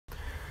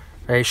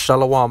Hey,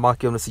 Shalom,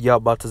 Akim. This is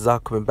Yahweh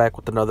Tazak coming back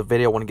with another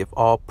video. I want to give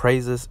all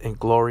praises and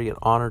glory and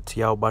honor to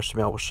Yahweh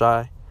Shem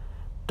Shai.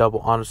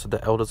 Double honors to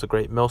the elders of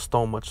Great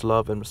Millstone. Much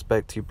love and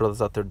respect to you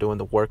brothers out there doing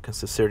the work in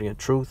sincerity and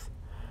truth,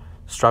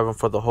 striving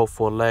for the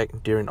hopeful elect,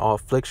 enduring all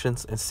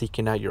afflictions, and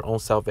seeking out your own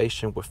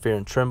salvation with fear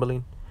and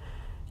trembling.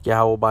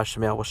 Yahweh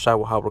Shem Shai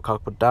Wahabra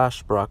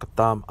Kakbadash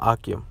Barakatham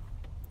Akim.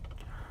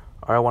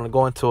 Alright, I want to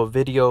go into a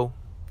video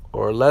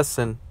or a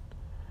lesson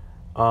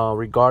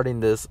regarding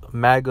this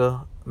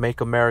MAGA,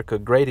 Make America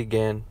Great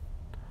Again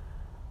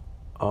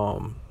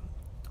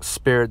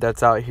spirit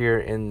that's out here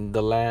in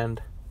the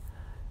land.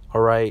 All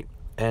right,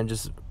 and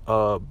just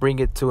bring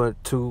it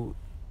to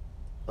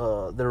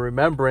the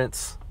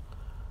remembrance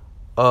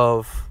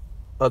of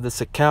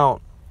this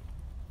account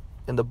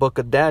in the book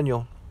of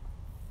Daniel.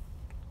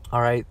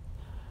 All right,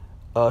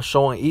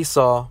 showing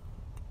Esau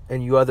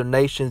and you other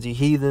nations, you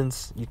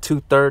heathens, you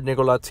 2/3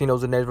 Negro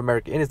Latinos and Native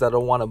American Indians that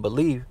don't want to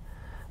believe.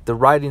 The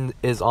writing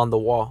is on the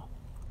wall.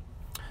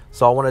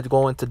 So I wanted to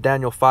go into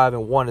Daniel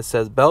 5:1. It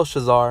says,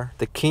 Belshazzar,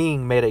 the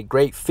king, made a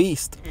great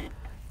feast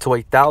to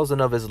 1,000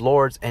 of his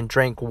lords and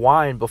drank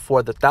wine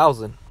before the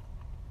 1,000.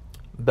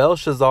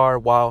 Belshazzar,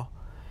 while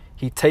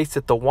he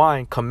tasted the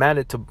wine,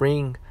 commanded to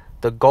bring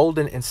the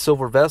golden and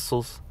silver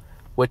vessels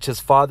which his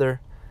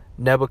father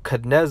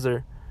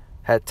Nebuchadnezzar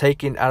had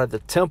taken out of the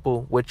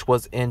temple which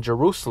was in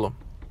Jerusalem,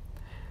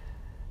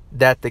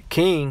 that the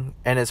king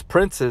and his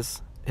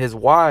princes, his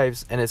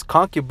wives, and his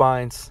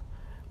concubines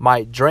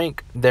might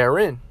drink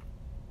therein.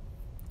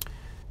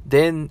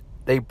 Then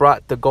they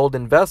brought the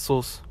golden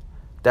vessels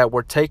that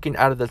were taken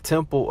out of the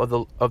temple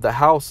of the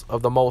house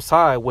of the Most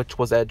High, which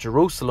was at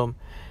Jerusalem,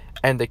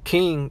 and the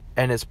king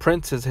and his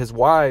princes, his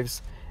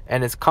wives,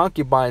 and his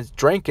concubines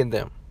drank in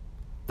them.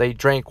 They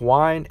drank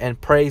wine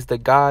and praised the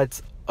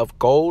gods of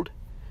gold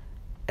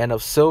and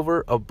of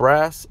silver, of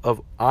brass,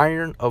 of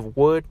iron, of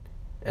wood,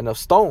 and of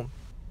stone.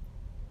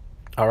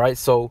 All right,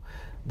 so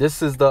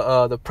this is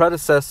the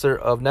predecessor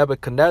of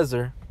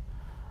Nebuchadnezzar,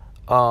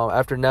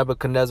 after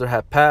Nebuchadnezzar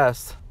had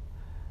passed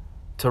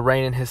to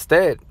reign in his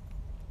stead.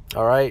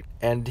 All right,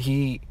 and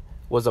he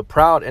was a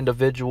proud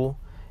individual,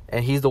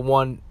 and he's the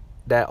one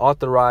that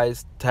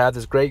authorized to have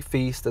this great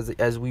feast,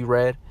 as we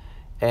read,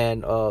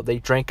 and they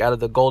drank out of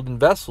the golden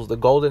vessels, the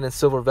golden and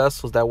silver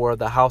vessels that were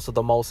the house of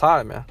the Most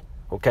High, man.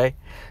 Okay,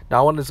 now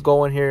I want to just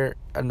go in here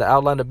and the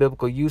outline of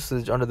biblical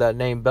usage under that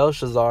name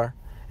Belshazzar.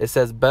 It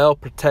says, Bel,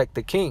 protect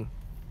the king.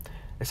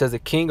 It says, the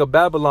king of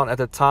Babylon at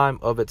the time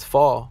of its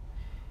fall,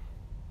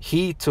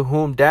 he to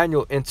whom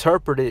Daniel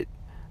interpreted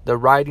the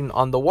writing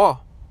on the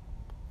wall.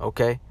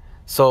 Okay,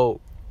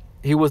 so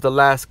he was the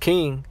last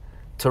king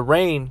to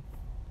reign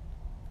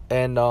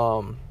in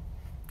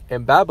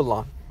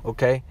Babylon.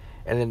 Okay,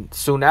 and then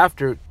soon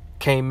after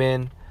came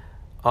in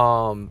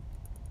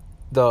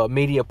the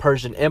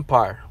Medo-Persian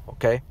Empire.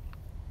 Okay,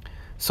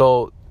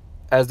 so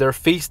as they're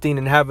feasting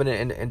and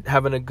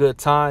having a good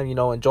time, you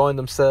know, enjoying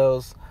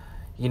themselves,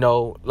 you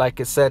know, like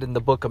it said in the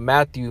book of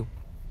Matthew,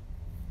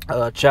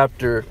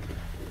 chapter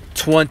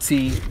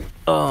 20,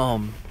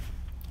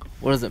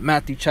 what is it,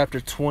 Matthew chapter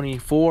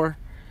 24,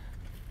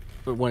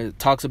 when it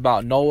talks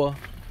about Noah,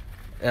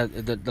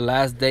 the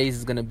last days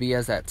is going to be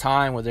as that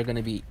time where they're going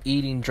to be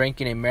eating,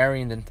 drinking, and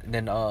marrying.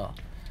 Then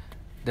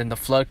the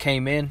flood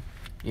came in.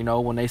 You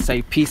know, when they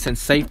say peace and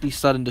safety,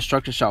 sudden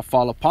destruction shall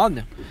fall upon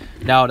them.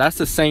 Now, that's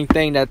the same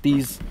thing that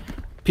these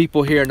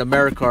people here in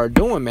America are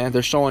doing, man.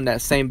 They're showing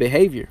that same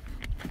behavior.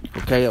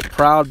 Okay, a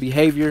proud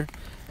behavior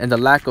and the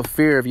lack of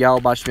fear of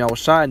Yahweh Shem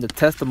Shai and the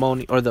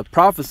testimony or the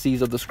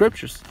prophecies of the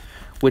scriptures,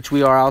 which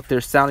we are out there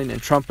sounding and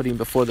trumpeting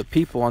before the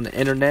people on the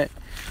internet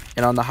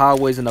and on the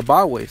highways and the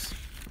byways.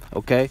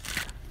 Okay,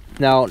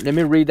 now let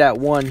me read that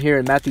one here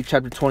in Matthew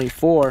chapter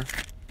 24,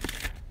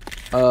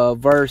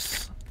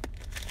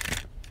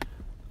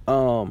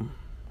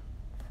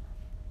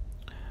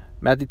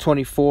 Matthew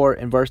 24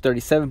 and verse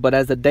 37. But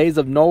as the days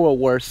of Noah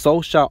were,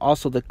 so shall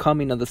also the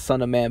coming of the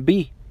Son of Man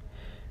be.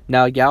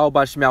 Now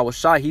Yahweh Shem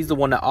Shai, he's the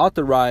one that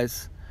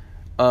authorized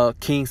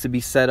kings to be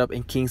set up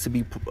and kings to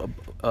be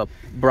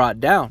brought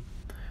down.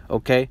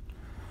 Okay,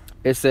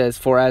 it says,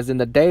 for as in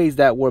the days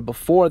that were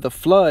before the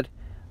flood,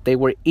 they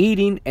were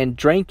eating and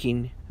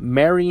drinking,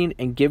 marrying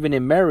and giving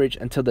in marriage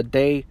until the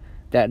day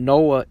that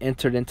Noah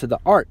entered into the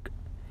ark.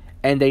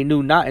 And they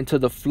knew not until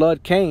the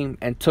flood came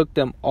and took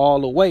them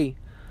all away.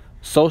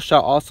 So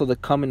shall also the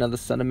coming of the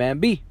Son of Man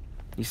be.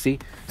 You see,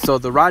 so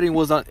the writing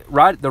was on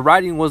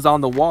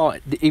the wall,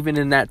 even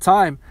in that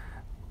time,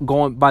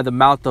 going by the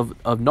mouth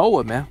of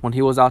Noah, man, when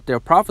he was out there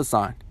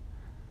prophesying.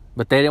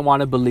 But they didn't want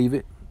to believe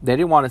it. They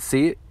didn't want to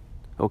see it.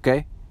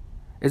 Okay,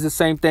 it's the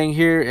same thing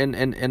here in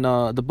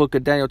the book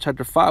of Daniel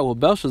chapter 5 with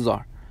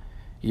Belshazzar.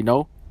 You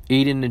know,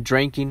 eating and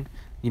drinking,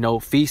 you know,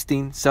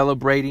 feasting,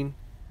 celebrating.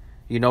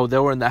 You know, they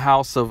were in the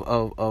house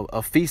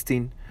of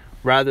feasting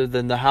rather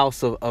than the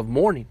house of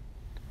mourning.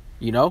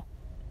 You know,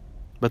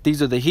 but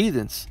these are the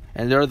heathens,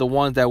 and they're the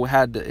ones that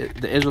had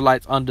the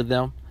Israelites under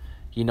them.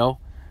 You know,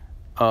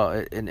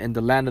 in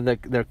the land of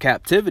their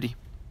captivity.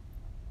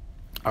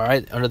 All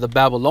right, under the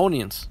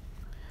Babylonians.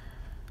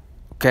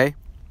 Okay,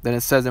 Then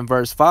it says in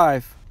verse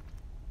 5.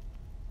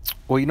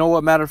 Well, you know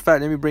what? Matter of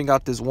fact, let me bring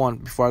out this one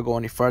before I go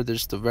any further,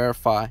 just to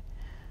verify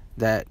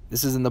that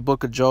this is in the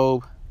book of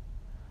Job,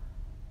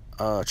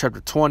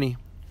 chapter 20,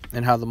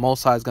 and how the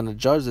Most High is going to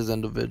judge these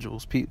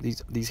individuals,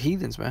 these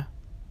heathens, man.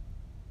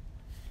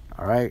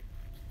 All right.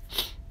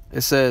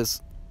 It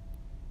says,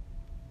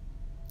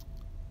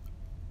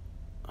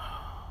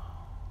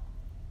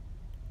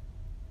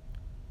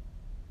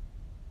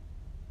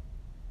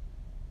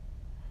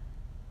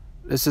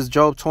 this is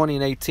Job 20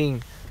 and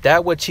 18.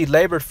 That which he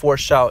labored for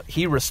shall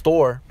he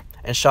restore,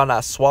 and shall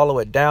not swallow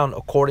it down.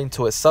 According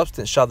to his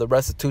substance shall the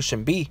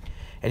restitution be,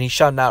 and he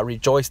shall not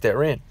rejoice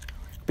therein.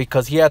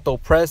 Because he hath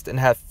oppressed and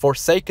hath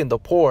forsaken the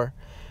poor,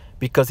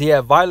 because he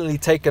hath violently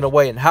taken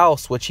away an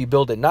house which he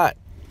builded not.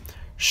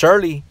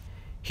 Surely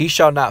he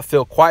shall not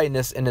feel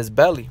quietness in his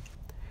belly.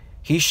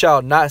 He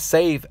shall not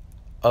save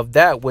of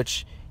that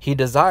which he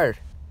desired.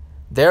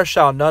 There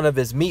shall none of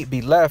his meat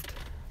be left.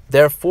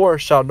 Therefore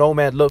shall no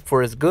man look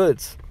for his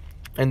goods.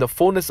 In the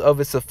fullness of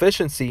his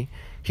sufficiency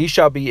he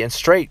shall be in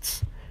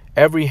straits.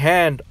 Every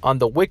hand on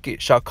the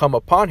wicked shall come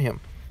upon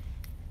him.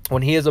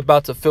 When he is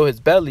about to fill his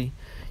belly,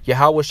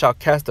 Yahweh shall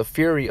cast the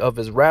fury of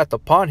his wrath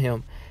upon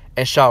him,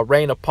 and shall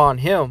rain upon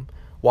him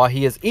while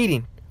he is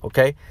eating.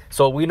 Okay,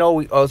 so we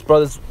know us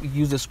brothers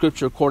use the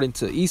scripture according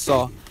to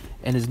Esau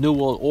and his new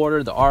world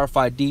order, the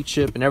RFID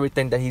chip, and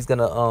everything that he's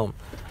gonna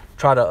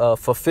try to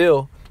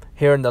fulfill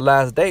here in the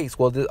last days.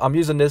 Well, I'm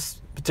using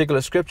this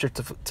particular scripture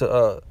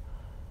to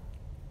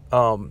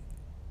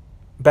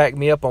back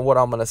me up on what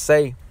I'm gonna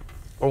say,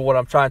 or what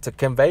I'm trying to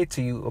convey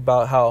to you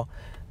about how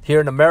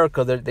here in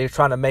America they're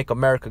trying to make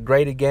America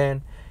great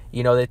again.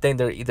 You know, they think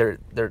they're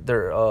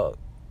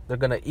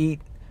gonna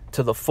eat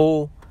to the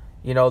full.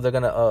 You know, they're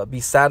gonna be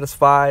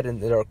satisfied,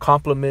 and their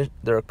accomplishments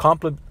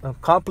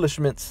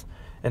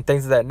and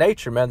things of that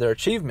nature, man, their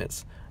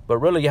achievements. But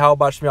really, how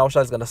about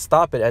Shemyahushua is gonna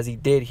stop it, as he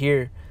did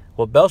here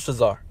with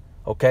Belshazzar.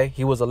 Okay,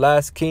 he was the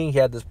last king. He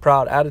had this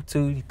proud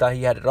attitude. He thought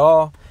he had it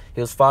all.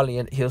 He was finally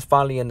on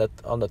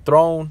the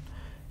throne.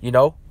 You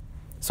know,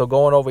 so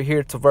going over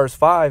here to verse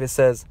 5, it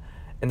says,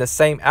 "In the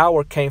same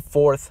hour came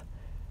forth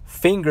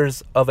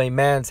fingers of a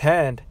man's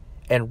hand,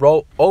 and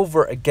wrote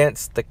over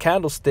against the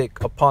candlestick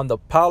upon the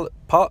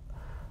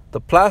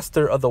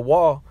plaster of the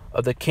wall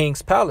of the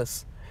king's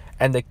palace.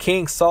 And the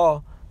king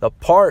saw the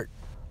part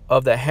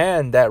of the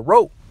hand that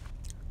wrote."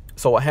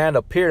 So a hand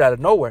appeared out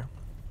of nowhere.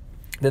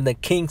 "Then the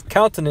king's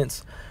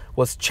countenance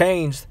was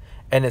changed,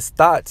 and his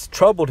thoughts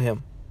troubled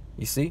him."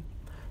 You see,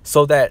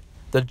 so that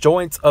the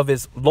joints of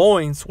his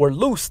loins were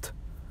loosed,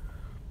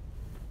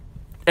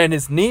 and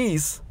his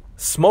knees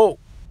smote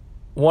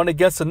one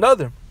against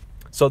another.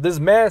 So this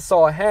man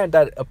saw a hand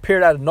that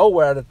appeared out of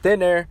nowhere, out of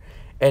thin air,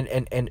 and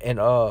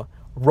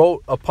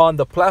wrote upon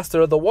the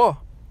plaster of the wall.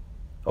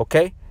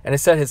 Okay, and it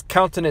said his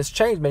countenance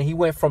changed. Man, he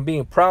went from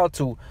being proud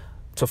to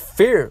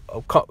fear,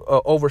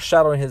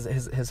 overshadowing his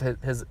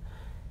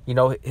you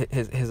know,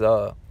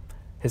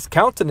 his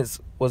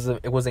countenance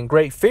was in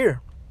great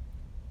fear.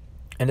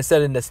 And it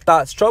said in his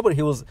thoughts troubled,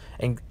 he was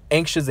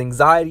anxious,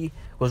 anxiety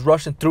was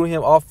rushing through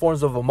him, all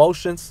forms of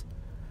emotions,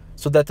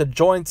 so that the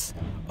joints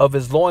of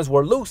his loins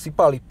were loose. He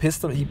probably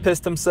pissed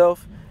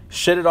himself,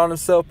 shitted on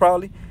himself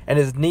probably, and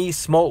his knees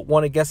smote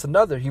one against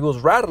another. He was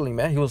rattling,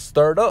 man. He was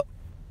stirred up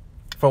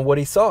from what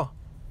he saw.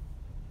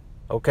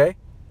 Okay,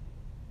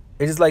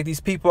 it's just like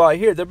these people out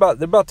here. They're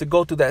about to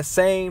go through that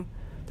same.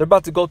 They're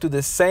about to go through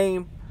the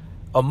same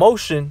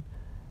emotion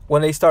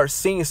when they start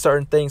seeing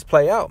certain things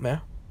play out,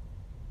 man.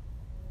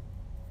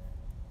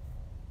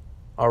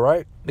 All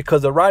right,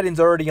 because the writing's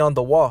already on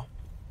the wall.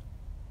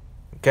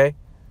 Okay.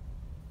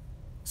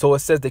 So it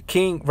says the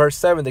king, verse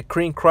 7, the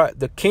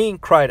king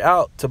cried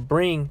out to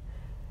bring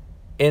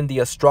in the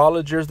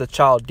astrologers, the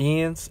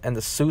Chaldeans, and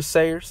the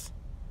soothsayers.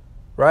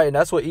 Right, and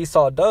that's what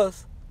Esau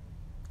does.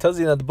 It tells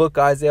you in the book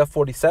of Isaiah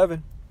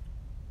 47.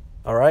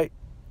 All right,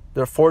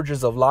 they're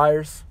forgers of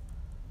liars.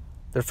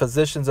 Their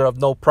physicians are of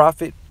no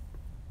profit.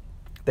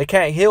 They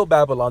can't heal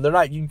Babylon. They're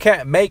not. You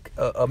can't make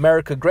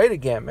America great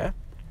again, man.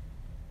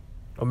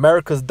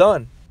 America's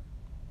done.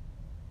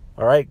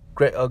 All right,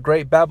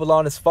 great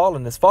Babylon is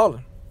fallen. It's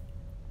fallen.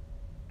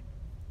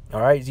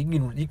 All right,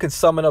 you can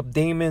summon up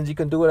demons. You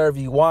can do whatever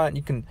you want.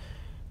 You can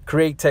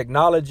create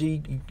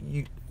technology.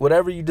 You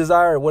whatever you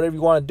desire, whatever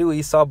you want to do,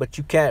 Esau. But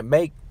you can't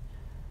make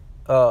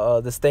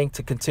this thing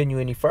to continue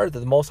any further.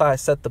 The Most High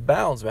set the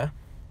bounds, man.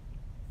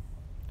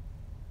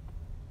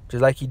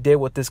 Just like he did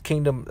with this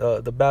kingdom,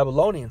 the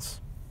Babylonians,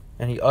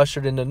 and he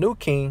ushered in the new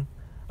king.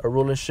 A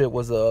rulership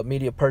was a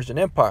Medo-Persian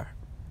Empire.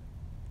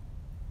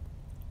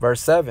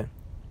 Verse 7.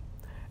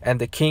 And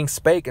the king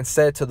spake and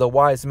said to the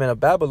wise men of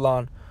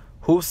Babylon,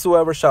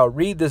 whosoever shall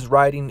read this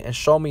writing and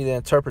show me the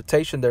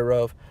interpretation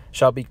thereof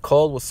shall be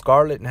clothed with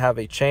scarlet and have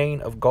a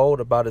chain of gold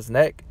about his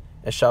neck,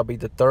 and shall be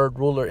the third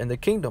ruler in the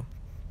kingdom.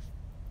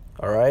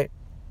 All right.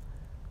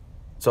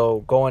 So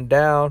going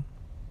down,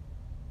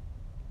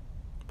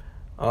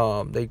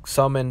 they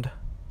summoned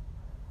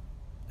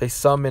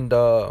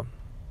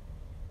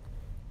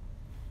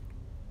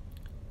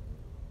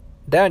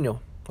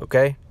Daniel.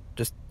 Okay.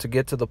 just to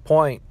get to the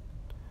point,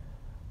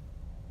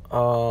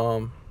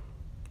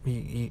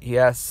 he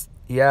asks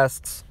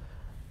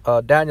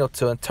Daniel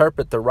to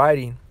interpret the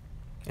writing,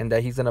 and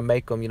that he's gonna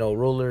make him,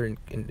 ruler, and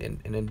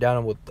endow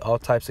him with all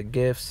types of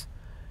gifts.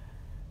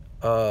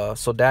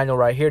 So Daniel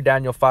right here,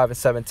 Daniel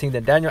 5:17.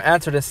 Then Daniel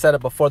answered and said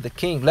it before the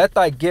king, let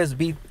thy gifts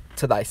be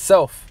to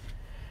thyself,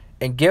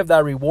 and give thy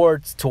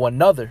rewards to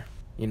another.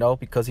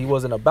 Because he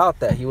wasn't about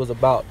that. He was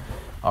about,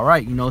 all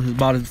right, he's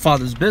about his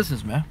father's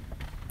business, man.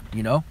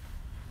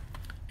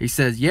 He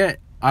says, yet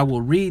I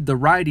will read the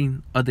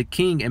writing of the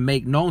king and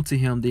make known to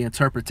him the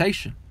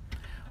interpretation.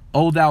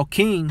 O thou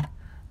king,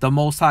 the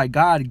Most High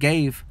God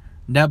gave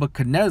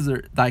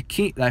Nebuchadnezzar thy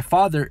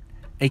father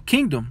a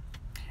kingdom,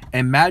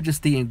 and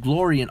majesty, and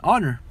glory, and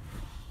honor.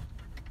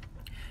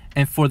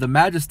 And for the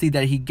majesty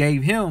that he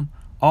gave him,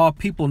 all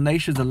people,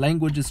 nations, and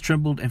languages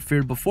trembled and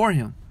feared before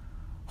him,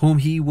 whom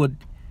he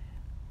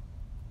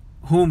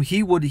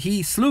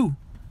slew,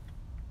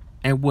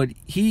 and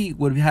he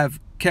would have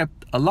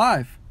kept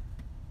alive,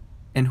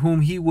 and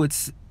whom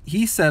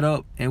he set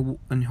up,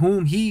 and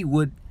whom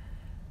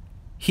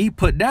he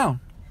put down.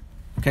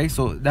 Okay,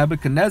 so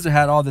Nebuchadnezzar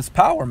had all this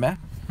power, man.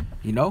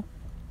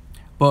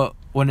 But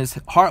when his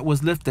heart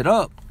was lifted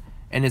up,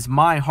 and his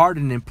mind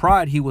hardened in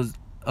pride, he was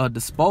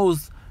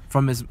disposed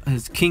from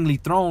his kingly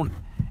throne,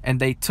 and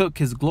they took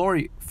his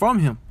glory from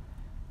him.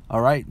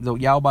 All right, the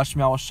Yahweh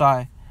Shema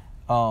Shai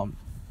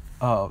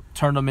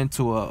turned him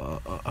into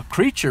a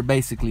creature,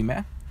 basically,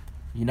 man.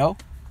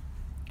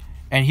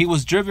 And he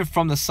was driven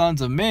from the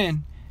sons of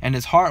men, and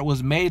his heart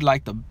was made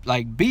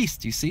like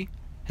beast. You see,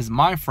 his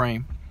mind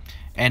frame,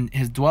 and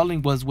his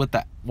dwelling was with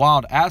the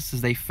wild asses.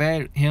 They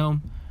fed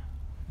him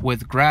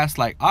with grass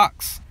like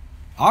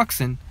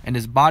oxen, and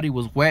his body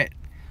was wet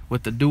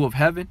with the dew of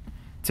heaven,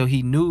 till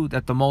he knew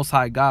that the Most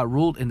High God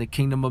ruled in the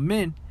kingdom of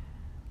men,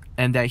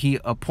 and that he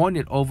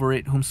appointed over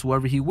it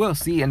whomsoever he will.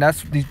 See, and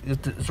that's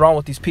what's wrong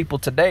with these people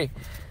today,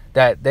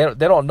 that they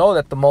don't know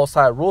that the Most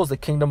High rules the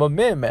kingdom of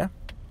men, man.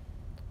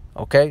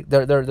 Okay,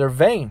 they're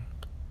vain.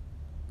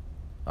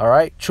 All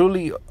right,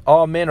 truly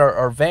all men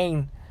are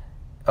vain.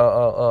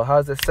 How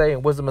does it say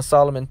in Wisdom of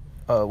Solomon?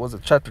 Was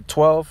it chapter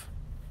 12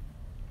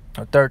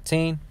 or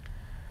 13?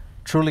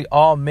 Truly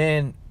all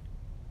men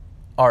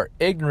are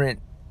ignorant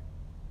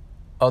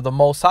of the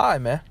Most High,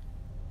 man.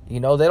 They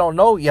don't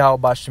know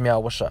Yahweh Shem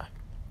Yahweh Shai.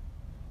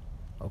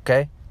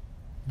 Okay,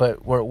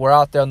 but we're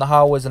out there on the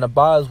highways and the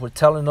byways. We're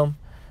telling them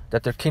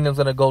that their kingdom's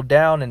gonna go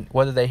down, and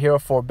whether they hear or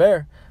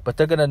forbear, but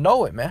they're gonna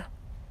know it, man.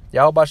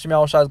 Yahweh Shem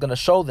Yahweh Shai is gonna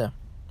show them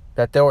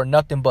that they were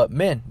nothing but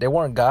men. They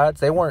weren't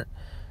gods. They weren't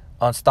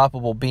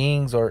unstoppable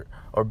beings or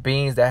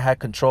beings that had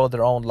control of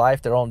their own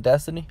life, their own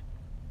destiny.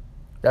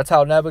 That's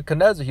how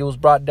Nebuchadnezzar, he was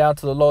brought down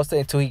to the lowest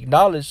state until he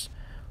acknowledged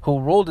who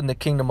ruled in the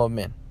kingdom of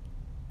men.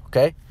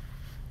 Okay,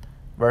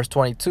 verse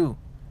 22.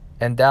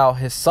 And thou,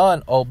 his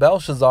son, O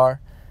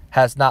Belshazzar,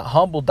 hast not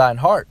humbled thine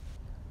heart,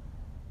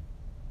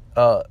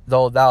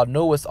 though thou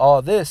knewest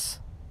all this,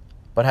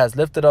 but hast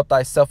lifted up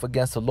thyself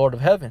against the Lord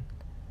of heaven.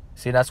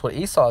 See, that's what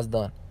Esau has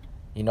done.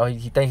 He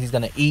thinks he's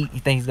going to eat. He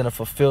thinks he's going to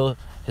fulfill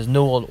his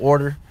new world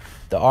order.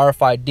 The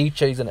RFID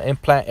chip, he's going to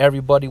implant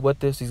everybody with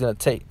this. He's going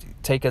to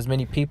take as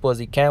many people as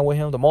he can with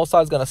him. The Most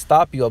High is going to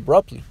stop you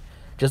abruptly,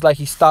 just like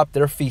he stopped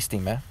their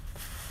feasting, man.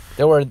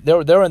 They were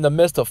in the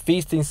midst of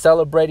feasting,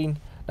 celebrating,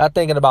 not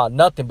thinking about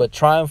nothing but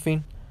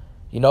triumphing,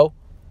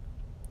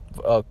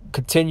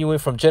 continuing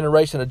from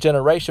generation to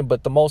generation.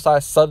 But the Most High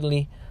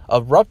suddenly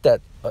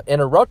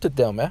interrupted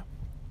them, man.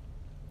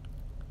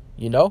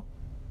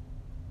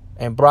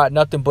 And brought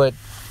nothing but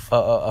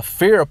a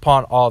fear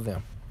upon all of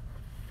them.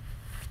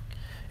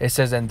 It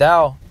says, and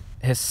thou,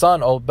 his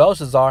son, O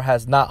Belshazzar,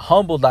 has not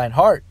humbled thine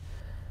heart,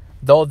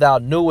 though thou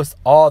knewest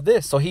all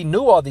this. So he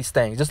knew all these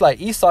things. Just like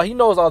Esau, he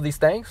knows all these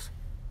things.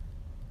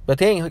 But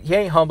he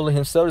ain't humbling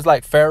himself. It's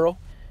like Pharaoh.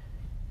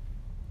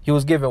 He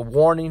was given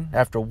warning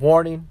after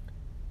warning,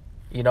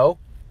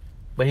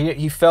 But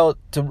he felt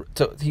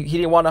he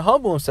didn't want to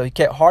humble himself. He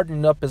kept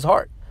hardening up his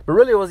heart. But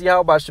really it was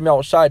Yahweh Shem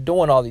Yahweh Shai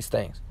doing all these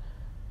things.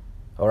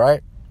 All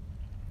right.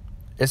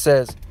 It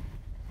says,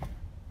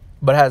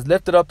 but has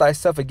lifted up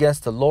thyself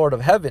against the Lord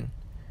of heaven,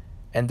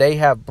 and they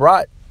have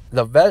brought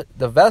the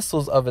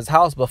vessels of his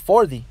house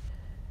before thee,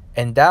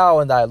 and thou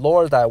and thy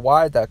lords, thy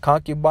wives, thy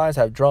concubines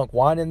have drunk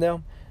wine in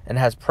them, and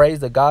has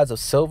praised the gods of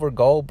silver,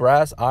 gold,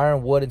 brass,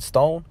 iron, wood, and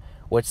stone,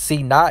 which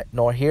see not,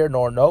 nor hear,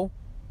 nor know,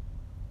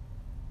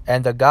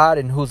 and the God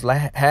in whose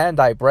hand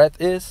thy breath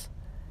is,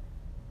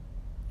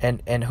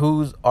 and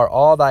whose are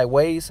all thy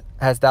ways,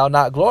 hast thou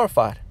not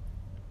glorified.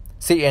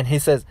 See, and he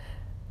says,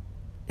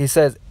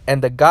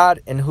 and the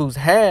God in whose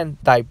hand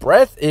thy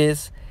breath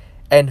is,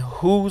 and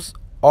whose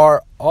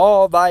are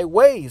all thy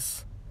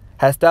ways,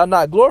 hast thou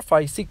not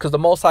glorified. You see, because the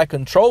Most High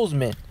controls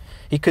men.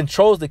 He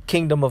controls the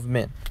kingdom of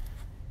men.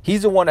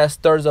 He's the one that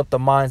stirs up the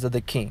minds of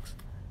the kings.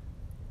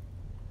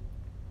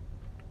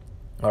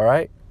 All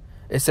right.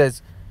 It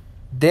says,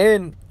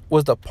 then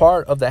was the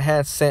part of the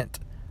hand sent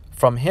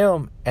from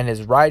him, and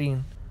this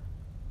writing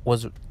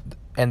was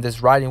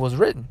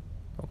written.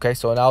 Okay,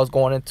 so now I was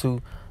going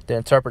into the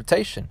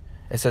interpretation.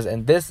 It says,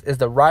 and this is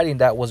the writing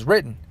that was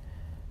written.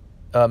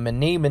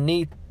 Mene,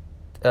 mene,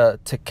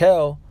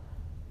 tekel,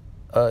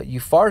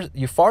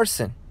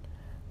 upharsin.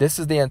 This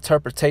is the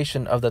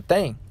interpretation of the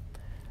thing.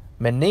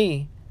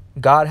 Mene,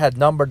 God had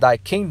numbered thy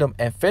kingdom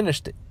and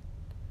finished it.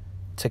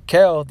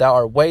 Tekel, thou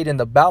art weighed in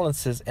the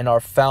balances and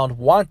are found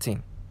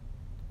wanting.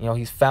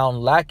 He's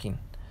found lacking.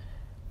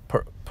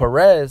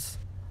 Perez,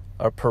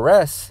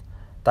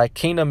 thy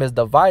kingdom is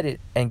divided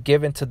and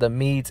given to the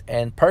Medes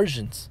and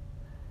Persians.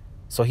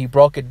 So he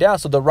broke it down.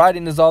 So the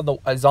writing is on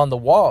the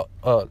wall.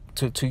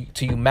 To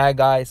you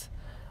Magi's,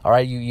 all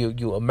right,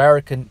 you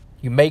American,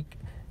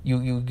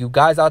 you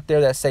guys out there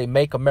that say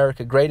make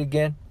America great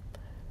again.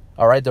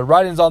 All right, the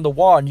writing's on the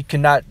wall, and you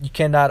cannot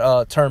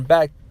turn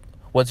back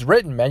what's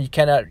written, man. You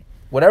cannot,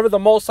 whatever the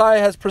Most High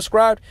has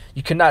prescribed,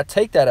 you cannot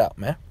take that out,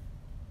 man.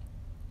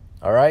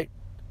 All right,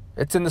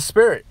 it's in the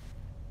spirit.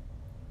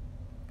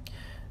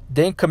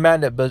 Then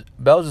commanded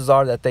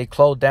Belshazzar that they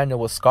clothe Daniel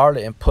with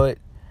scarlet and put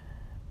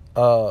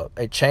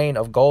a chain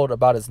of gold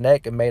about his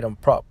neck, and made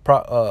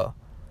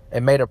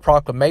a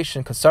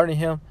proclamation concerning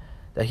him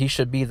that he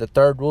should be the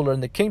third ruler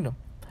in the kingdom.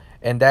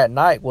 And that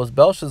night was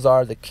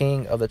Belshazzar, the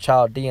king of the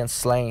Chaldeans,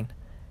 slain,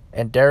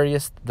 and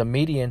Darius the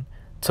Median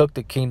took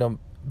the kingdom,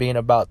 being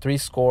about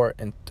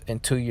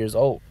 62 years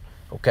old.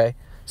 Okay,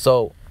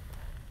 so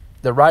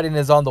the writing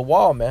is on the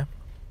wall, man.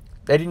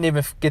 They didn't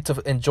even get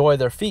to enjoy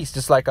their feast,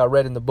 just like I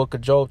read in the book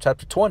of Job,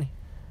 chapter 20.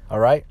 All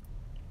right.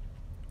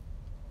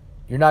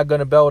 You're not going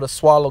to be able to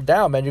swallow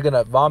down, man. You're going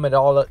to vomit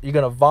you're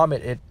going to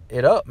vomit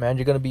it up, man.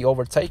 You're going to be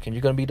overtaken.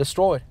 You're going to be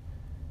destroyed.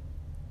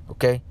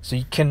 Okay. So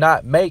you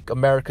cannot make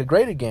America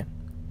great again.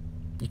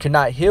 You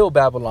cannot heal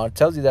Babylon. It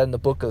tells you that in the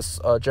book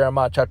of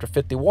Jeremiah, chapter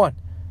 51.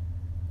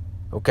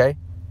 Okay.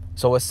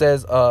 So it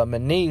says,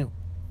 Mene,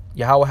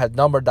 Yahweh had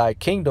numbered thy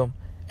kingdom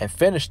and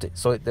finished it.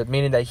 So that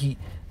meaning that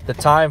the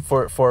time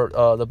for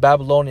the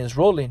Babylonians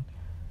ruling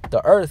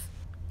the earth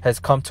has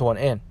come to an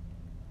end.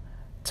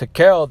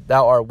 Tekel,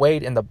 thou art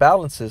weighed in the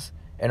balances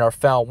and are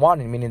found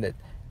wanting, meaning that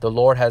the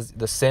Lord has,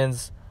 the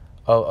sins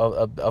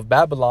of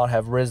Babylon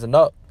have risen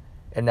up,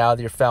 and now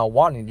you're found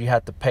wanting. You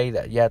have to pay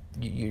that.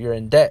 You're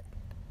in debt.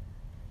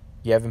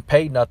 You haven't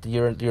paid nothing.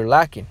 You're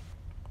lacking.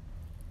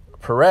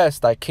 Perez,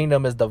 thy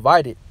kingdom is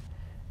divided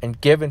and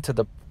given to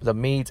the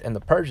Medes and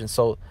the Persians.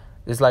 So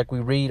it's like we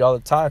read all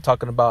the time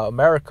talking about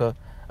America.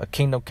 A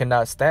kingdom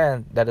cannot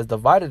stand that is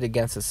divided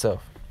against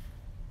itself.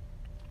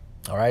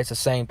 All right, it's the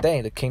same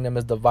thing. The kingdom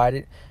is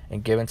divided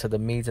and given to the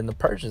Medes and the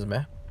Persians,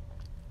 man.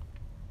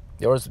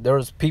 There was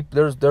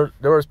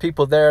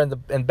people there in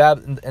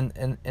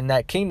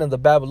that kingdom, the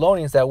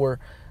Babylonians, that were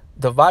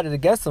divided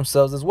against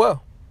themselves as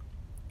well,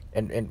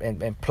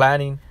 and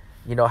planning,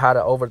 how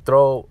to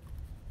overthrow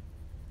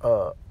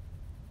the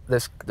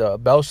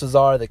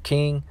Belshazzar, the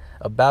king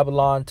of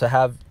Babylon, to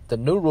have the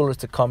new rulers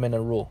to come in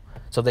and rule,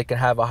 so they can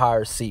have a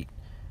higher seat.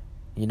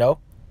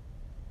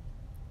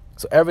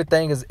 So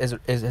everything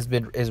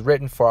is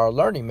written for our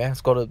learning, man.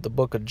 Let's go to the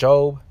book of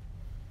Job,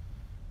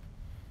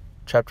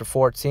 chapter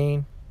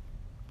 14,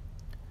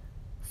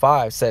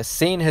 5 says,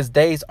 seeing his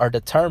days are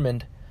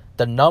determined,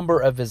 the number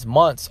of his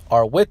months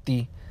are with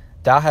thee,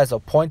 thou hast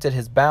appointed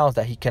his bounds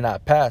that he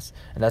cannot pass.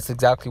 And that's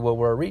exactly what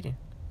we're reading.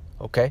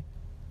 Okay,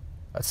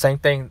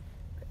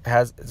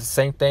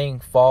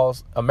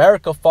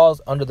 America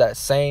falls under that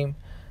same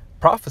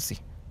prophecy,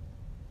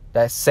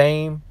 that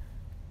same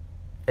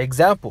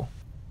example.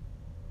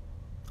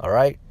 All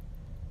right,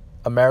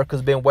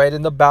 America's been weighed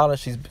in the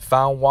balance. She's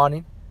found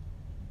wanting.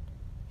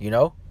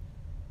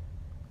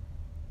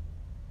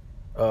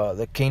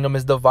 The kingdom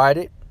is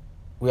divided.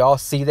 We all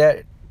see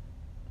that.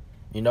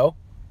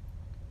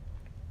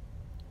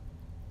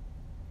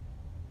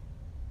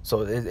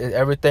 So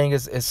everything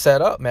is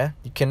set up, man.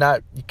 You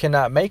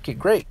cannot make it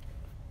great.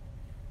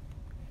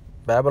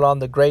 Babylon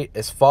the Great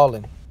is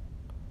falling.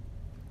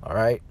 All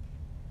right,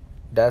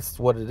 that's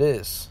what it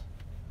is.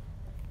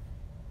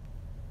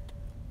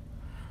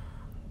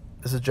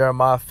 This is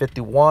Jeremiah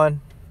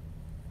 51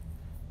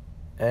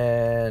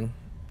 and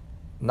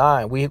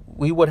 9.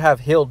 We would have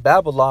healed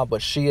Babylon,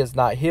 but she is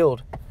not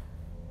healed.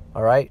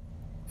 All right.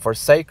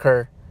 Forsake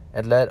her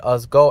and let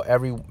us go,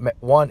 every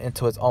one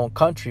into his own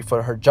country,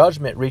 for her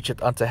judgment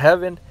reacheth unto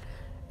heaven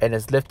and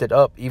is lifted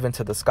up even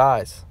to the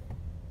skies.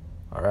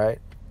 All right.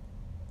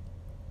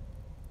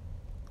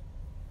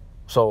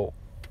 So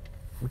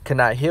you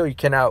cannot heal, you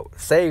cannot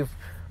save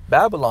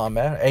Babylon,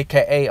 man,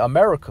 aka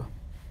America.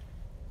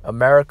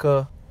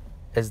 America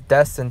is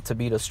destined to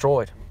be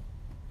destroyed.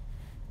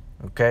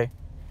 Okay,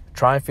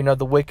 triumphing of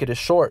the wicked is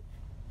short.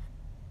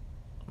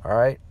 All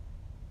right,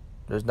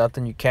 there's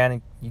nothing you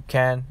can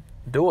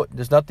do it.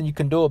 There's nothing you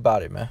can do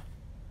about it, man.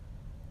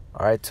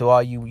 All right, to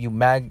all you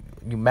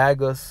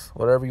MAGAs,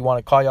 whatever you want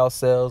to call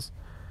yourselves,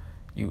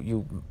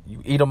 you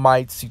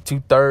Edomites, you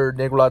 2/3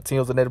 Negro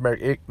Latinos and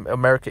Native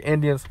American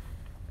Indians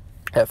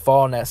that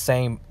fall in that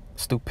same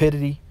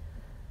stupidity.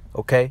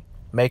 Okay,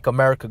 make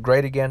America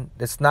great again.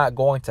 It's not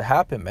going to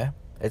happen, man.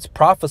 It's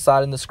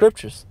prophesied in the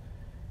scriptures.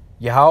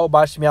 Yahweh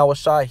Bashim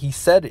Yahushai, he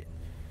said it.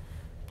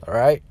 All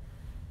right.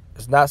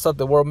 It's not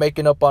something we're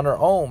making up on our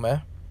own,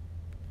 man.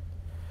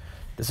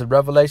 This is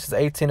Revelations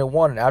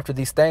 18:1. And after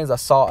these things, I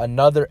saw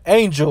another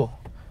angel.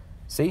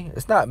 See,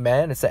 it's not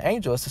man, it's an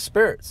angel, it's the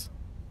spirits.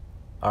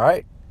 All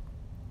right?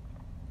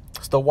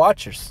 It's the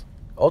watchers.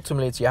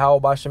 Ultimately, it's Yahweh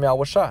Bashem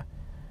Yahushua.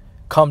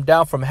 Come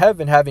down from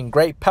heaven, having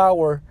great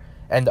power,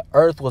 and the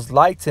earth was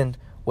lightened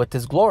with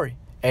his glory.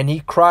 And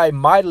he cried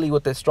mightily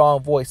with a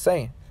strong voice,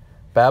 saying,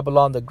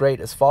 Babylon the great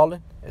is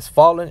fallen,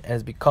 and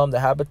has become the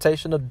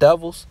habitation of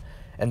devils,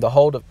 and the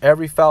hold of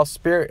every foul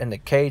spirit, and the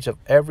cage of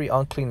every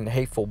unclean and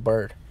hateful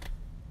bird.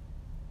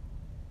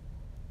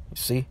 You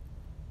see?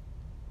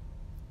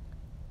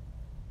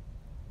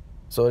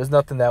 So it's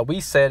nothing that we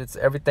said. It's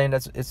everything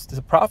it's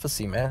a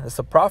prophecy, man. It's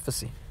a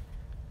prophecy.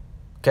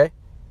 Okay?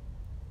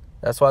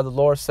 That's why the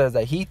Lord says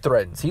that he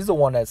threatens. He's the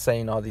one that's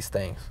saying all these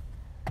things.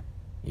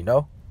 You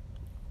know?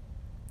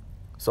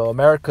 So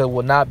America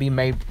will not be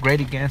made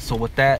great again. So with that,